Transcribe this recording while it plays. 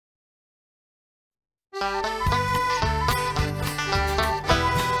Sad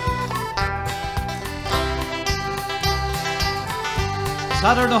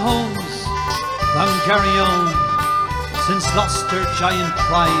are the homes round Garryowen, since lost her giant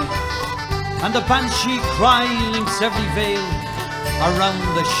pride, and the banshee cry links every vale around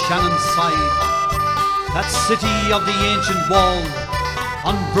the Shannon side. That city of the ancient wall,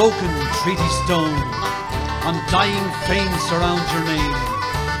 unbroken treaty stone, undying fame surrounds your name,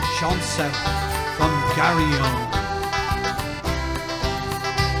 shone south from Garryowen.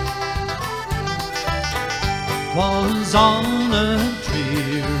 Was on a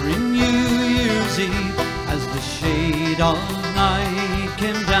dreary New Year's Eve, as the shade of night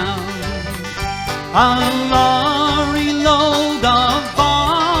came down, a lorry load of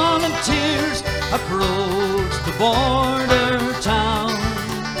volunteers approached the border town.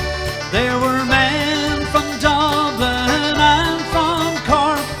 There were men from Dublin and from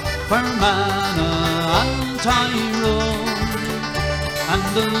Cork, Fermanagh and Tyrone, and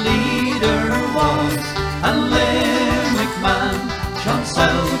the leader was a Limerick man, shone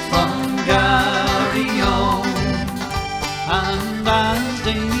south from Garryowen. And as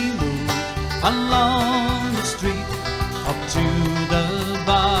they moved along the street up to the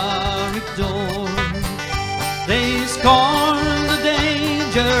barrack door, they scorned the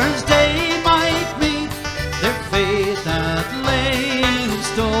dangers they might meet, their fate that lay in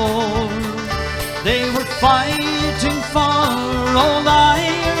store. They were fighting for old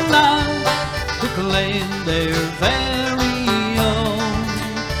Ireland, to claim their very own,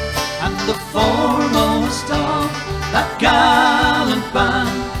 and the foremost of that gallant band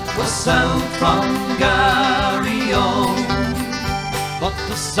was south from Garryowen. But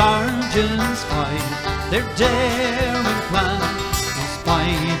the sergeants spied their daring plan, they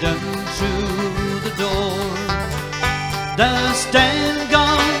spied them through the door. The stand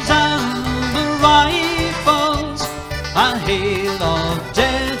guns and the rifles, a hail of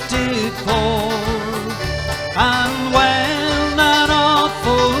death did pour. And when that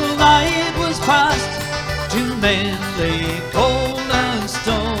awful night was past, two men lay cold as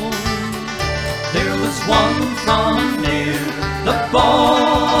stone. There was one from near the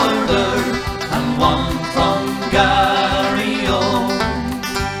border, and one from Garryowen.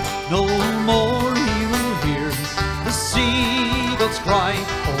 No more he will hear the seagulls cry,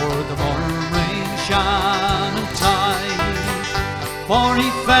 or the murmuring Shannon tide, for he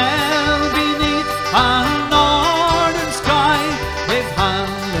fell beneath an northern sky, with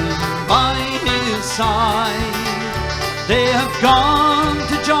Hamlin by his side. They have gone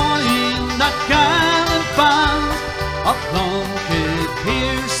to join that gallant band of Plunkett,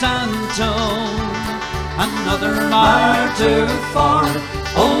 Pearse and Tone, another martyr for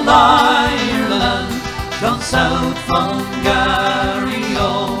old Ireland, gone south from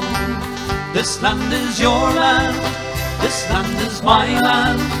Garryowen. This land is your land, this land is my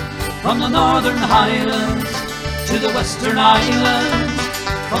land, from the northern highlands to the western islands,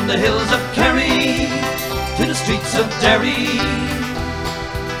 from the hills of Kerry to the streets of Derry.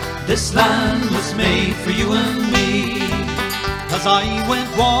 This land was made for you and me. As I went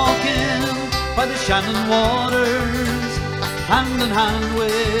walking by the Shannon waters, hand in hand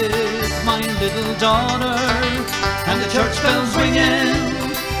with my little daughter, and the church bells ringing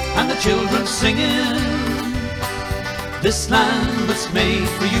and the children singing, this land was made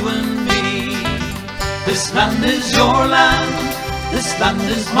for you and me. This land is your land, this land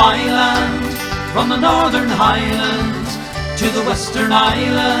is my land, from the northern highlands to the western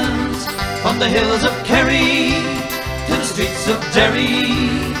islands, from the hills of Kerry to the streets of Derry.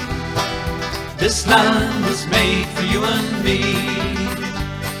 This land was made for you and me.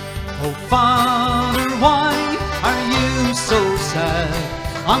 Oh Father, why are you so sad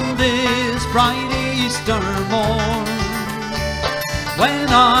on this bright Easter morn, when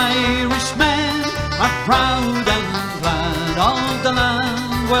Irishmen are proud and glad of the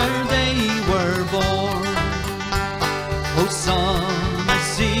land where they were born? Oh son, I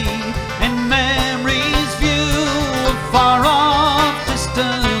see in memory's view a far-off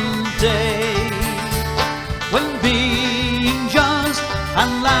distant day, when being just a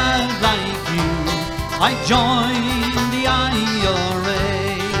lad like you, I joined the IRA.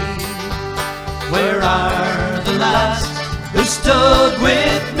 Where are the lads who stood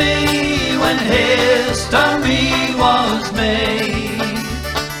with me when history was made?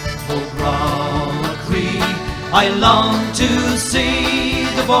 Oh Gramacree, I long to see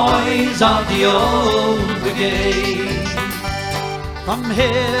the boys of the old brigade. From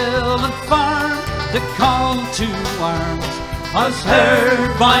hill and farm the call to arms was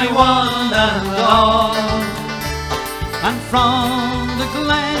heard by one and all, and from the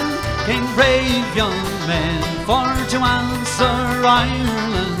glen came brave young men for to answer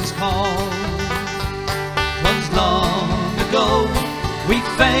Ireland's call. 'Twas long ago we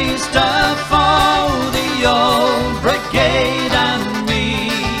faced a foe, the old brigade and me,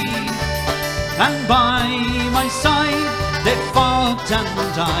 and by my side they fought and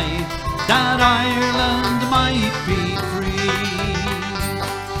died that Ireland might be free.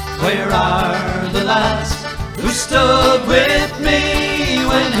 Where are the lads who stood with me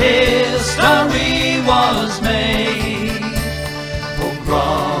when history was made? Oh,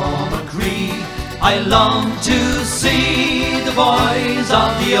 Gromacree, I long to see the boys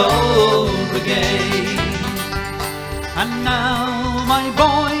of the old brigade. And now, my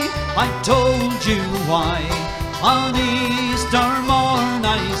boy, I told you why on Easter morn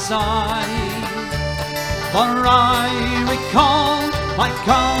I sigh, for I recall my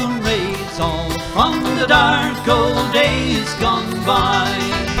comrades all from the dark old days gone by.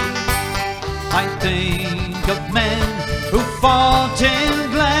 I think of men who fought in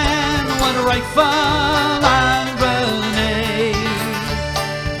Glen with rifle and grenade.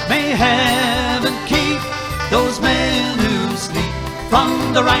 May heaven keep those men who sleep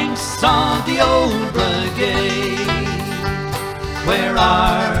from the ranks of the old brigade. Where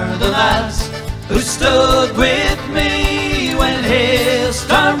are the lads who stood with me when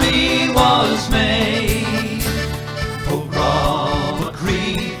history was made? Oh,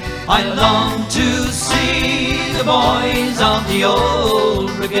 Gromacree, I long to see the boys of the old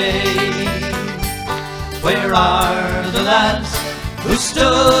brigade. Where are the lads who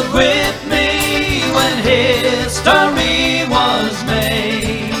stood with me when history was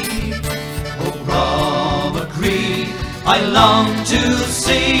made? Oh, Gromacree, I long to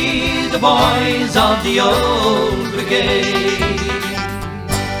see the boys of the old brigade.